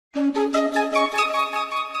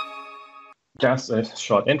Just a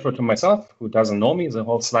short intro to myself. Who doesn't know me, the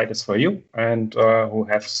whole slide is for you. And who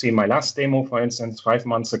have seen my last demo, for instance, 5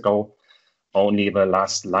 months ago, only the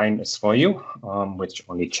last line is for you, which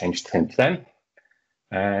only changed since then.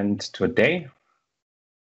 And today,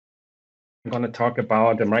 I'm going to talk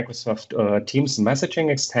about the Microsoft Teams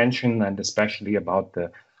messaging extension, and especially about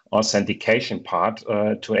the authentication part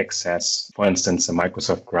to access, for instance, the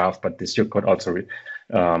Microsoft Graph, but this you could also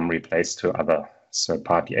replace to other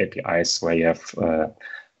third-party APIs where you have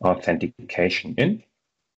authentication in.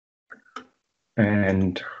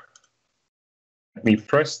 And let me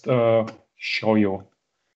first show you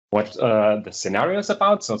what the scenario is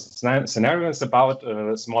about. So the scenario is about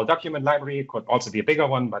a small document library. It could also be a bigger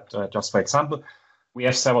one, but just for example, we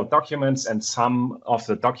have several documents, and some of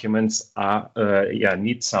the documents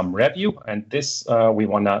need some review, and this we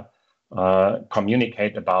want to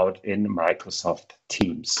communicate about in Microsoft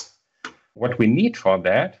Teams. What we need for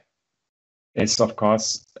that is, of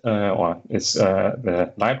course,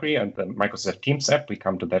 the library and the Microsoft Teams app. We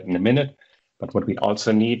come to that in a minute. But what we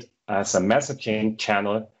also need as a messaging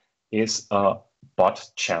channel is a bot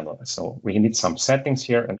channel. So we need some settings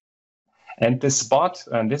here. And this bot,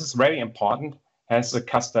 and this is very important, has a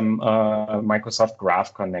custom Microsoft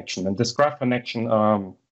Graph connection. And this Graph connection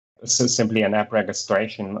is simply an app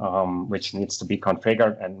registration, which needs to be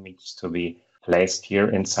configured and needs to be placed here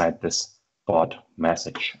inside this bot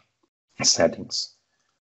message settings.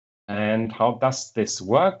 And how does this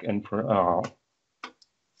work? And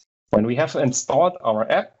when we have installed our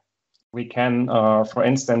app, we can, for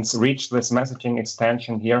instance, reach this messaging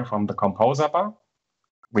extension here from the Composer bar.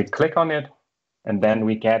 We click on it, and then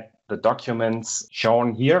we get the documents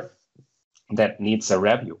shown here that needs a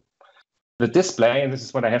review. The display, and this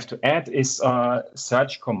is what I have to add, is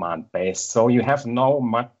search command based. So you have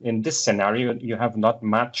in this scenario, you have not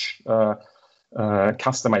much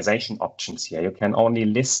customization options here. You can only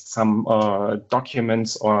list some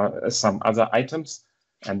documents or some other items,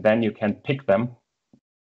 and then you can pick them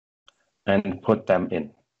and put them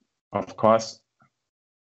in. Of course,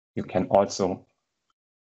 you can also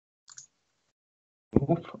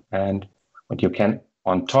move, and what you can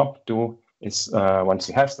on top do is once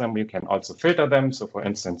you have them, you can also filter them. So for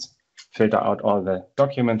instance, filter out all the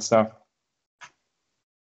document stuff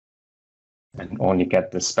and only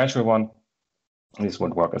get the special one. This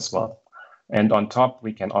would work as well. And on top,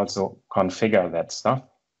 we can also configure that stuff.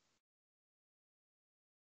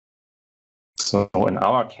 So in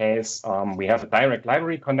our case, we have a direct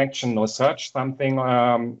library connection, no search something.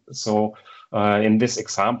 In this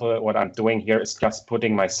example, what I'm doing here is just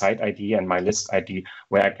putting my site ID and my list ID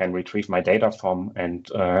where I can retrieve my data from and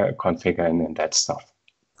configure in that stuff.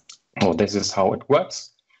 So this is how it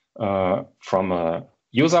works from a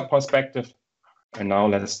user perspective. And now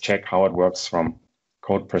let's check how it works from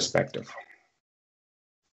code perspective.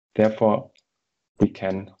 Therefore, we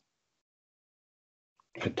can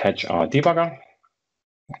attach our debugger,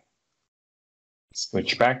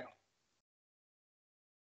 switch back,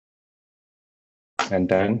 and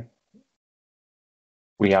then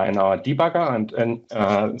we are in our debugger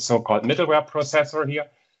and so-called middleware processor here.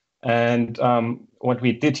 And what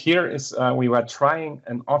we did here is we were trying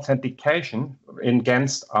an authentication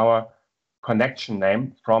against our connection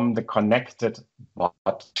name from the connected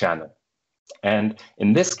bot channel. And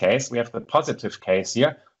in this case, we have the positive case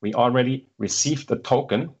here. We already received the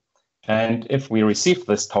token. And if we receive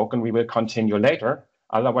this token, we will continue later.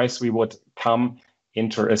 Otherwise, we would come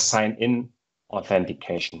into a sign-in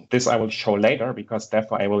authentication. This I will show later, because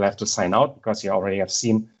therefore I will have to sign out, because you already have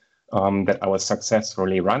seen that I was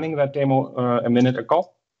successfully running that demo a minute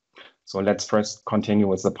ago. So let's first continue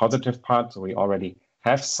with the positive part. So we already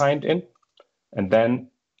have signed in. And then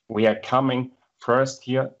we are coming first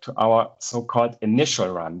here to our so-called initial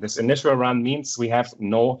run. This initial run means we have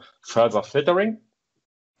no further filtering.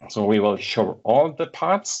 So we will show all the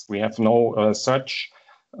parts. We have no search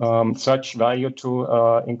value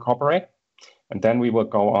to incorporate. And then we will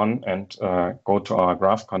go on and go to our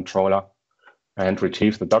graph controller and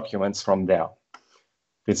retrieve the documents from there.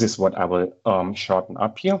 This is what I will shorten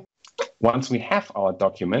up here. Once we have our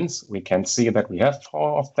documents, we can see that we have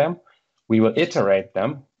 4 of them. We will iterate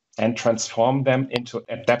them and transform them into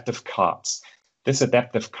adaptive cards. This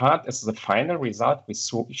adaptive card is the final result we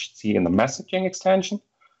see in the messaging extension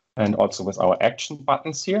and also with our action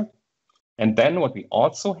buttons here. And then what we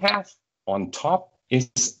also have on top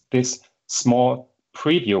is this small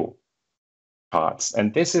preview cards.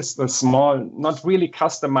 And this is the small, not really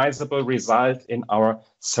customizable result in our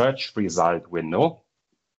search result window.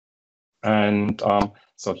 And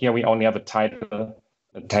so here we only have a title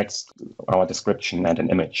a text, our description, and an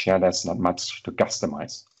image. Yeah, there's not much to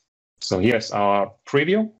customize. So here's our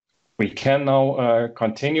preview. We can now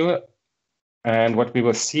continue. And what we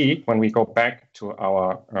will see when we go back to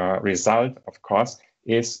our result, of course,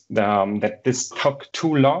 is that this took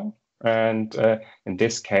too long. And in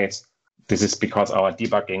this case, this is because our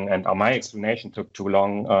debugging and my explanation took too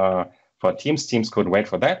long for Teams. Teams could wait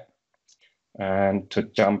for that. And to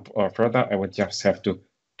jump further, I would just have to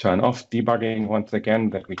turn off debugging once again,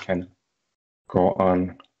 that we can go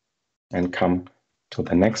on and come to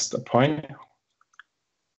the next point.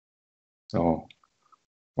 So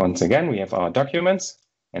once again, we have our documents.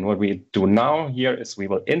 And what we do now here is we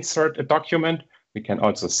will insert a document. We can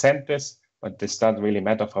also send this, but this doesn't really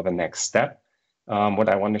matter for the next step. What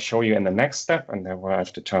I want to show you in the next step, and then I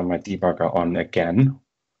have to turn my debugger on again,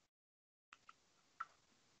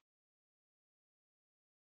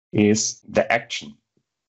 is the action.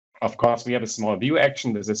 Of course, we have a small view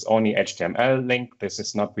action. This is only HTML link. This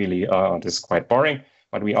is not really, this is quite boring,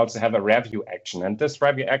 but we also have a review action. And this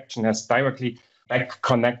review action has directly back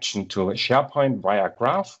connection to SharePoint via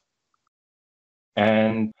graph.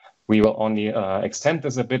 And we will only extend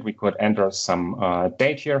this a bit. We could enter some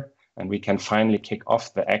date here, and we can finally kick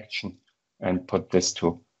off the action and put this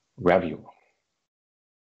to review.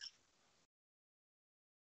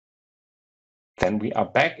 Then we are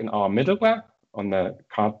back in our middleware on the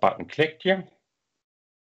card button clicked here.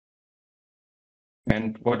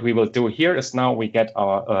 And what we will do here is now we get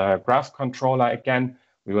our graph controller again.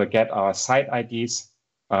 We will get our site IDs,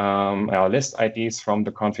 our list IDs from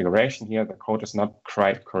the configuration here. The code is not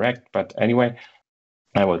quite correct, but anyway,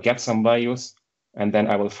 I will get some values, and then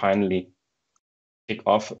I will finally kick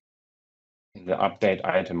off in the update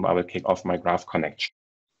item. I will kick off my graph connection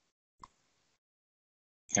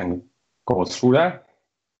and go through that.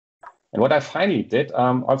 And what I finally did,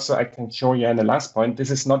 also I can show you in the last point,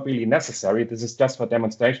 this is not really necessary. This is just for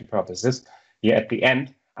demonstration purposes. Here at the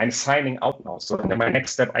end, I'm signing out now. So in my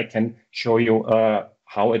next step, I can show you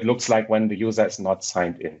how it looks like when the user is not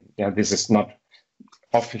signed in. Yeah, this is not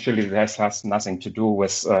officially, this has nothing to do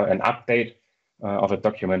with an update of a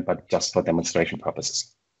document, but just for demonstration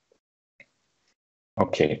purposes.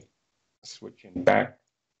 Okay, switching back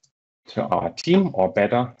to our team, or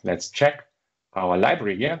better, let's check our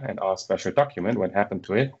library here and our special document, what happened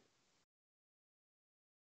to it.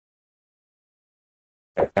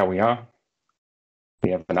 There we are.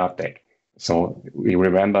 We have an update. So we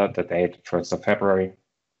remember the date, 1st of February.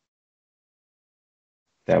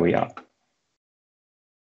 There we are.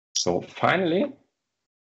 So finally,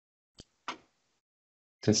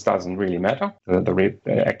 this doesn't really matter.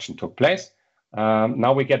 The action took place.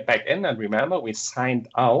 Now we get back in, and remember, we signed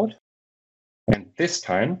out. And this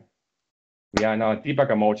time, we are in our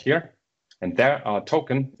debugger mode here, and there our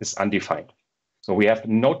token is undefined. So we have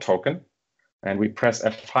no token, and we press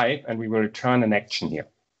F5, and we will return an action here.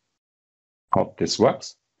 Hope this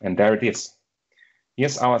works, and there it is.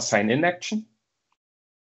 Here's our sign-in action.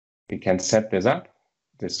 We can set this up.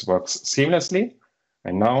 This works seamlessly,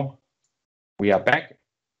 and now we are back,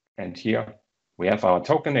 and here we have our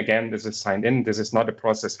token again. This is signed in. This is not a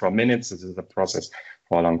process for minutes. This is a process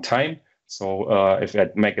for a long time. So if I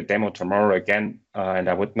make a demo tomorrow again, and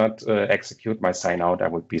I would not execute my sign out, I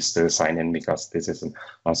would be still sign in, because this is an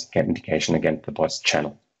authentication against the voice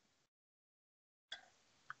channel.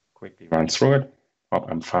 Quickly run through it. Hope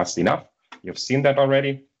I'm fast enough. You've seen that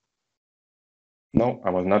already. No, I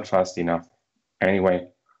was not fast enough. Anyway,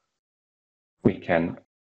 we can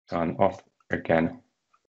turn off again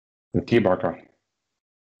the debugger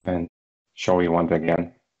and show you once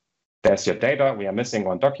again. There's your data. We are missing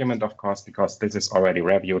one document, of course, because this is already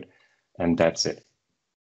reviewed, and that's it.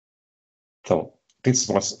 So this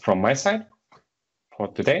was from my side for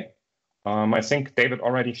today. I think David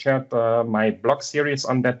already shared my blog series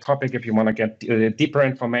on that topic. If you want to get deeper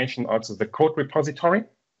information, also the code repository.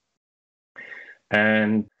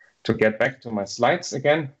 And to get back to my slides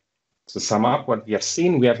again, to sum up what we have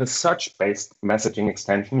seen, we have a search-based messaging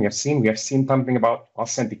extension. We have seen something about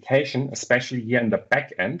authentication, especially here in the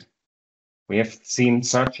back end. We have seen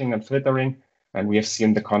searching and filtering, and we have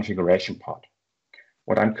seen the configuration part.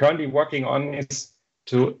 What I'm currently working on is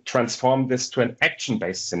to transform this to an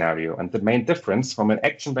action-based scenario. And the main difference from an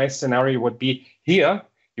action-based scenario would be here,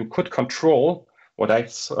 you could control what I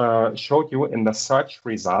showed you in the search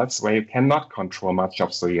results, where you cannot control much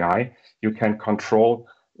of the UI. You can control,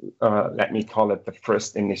 let me call it the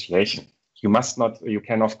first initiation. You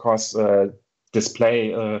can, of course,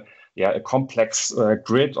 display a complex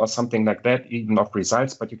grid or something like that, even of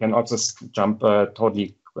results, but you can also jump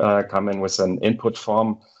totally come in with an input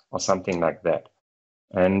form or something like that.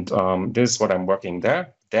 And this is what I'm working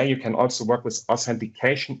there. There you can also work with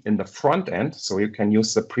authentication in the front end. So you can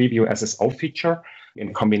use the preview SSO feature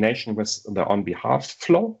in combination with the on behalf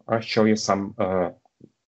flow. I'll show you some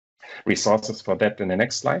resources for that in the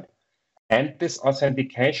next slide. And this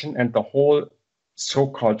authentication and the whole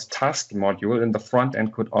so-called task module in the front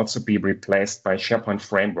end could also be replaced by SharePoint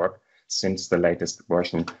Framework since the latest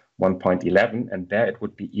version 1.11. And there it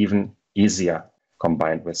would be even easier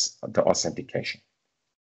combined with the authentication.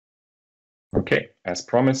 Okay, as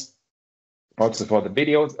promised, also for the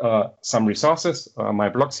videos, some resources, my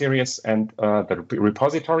blog series and the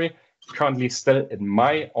repository, currently still in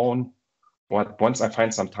my own, but once I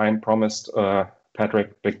find some time, promised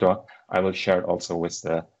Patrick, Victor, I will share it also with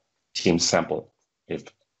the team sample if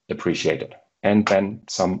appreciated. And then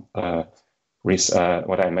some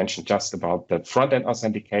what I mentioned just about the front-end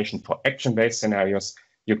authentication for action-based scenarios.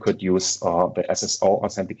 You could use the SSO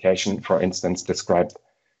authentication, for instance, described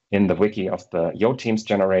in the wiki of the YoTeams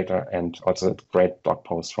generator, and also a great blog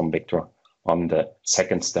post from Victor on the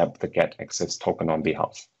second step, the get access token on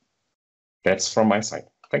behalf. That's from my side.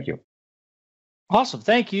 Thank you. Awesome.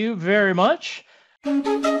 Thank you very much.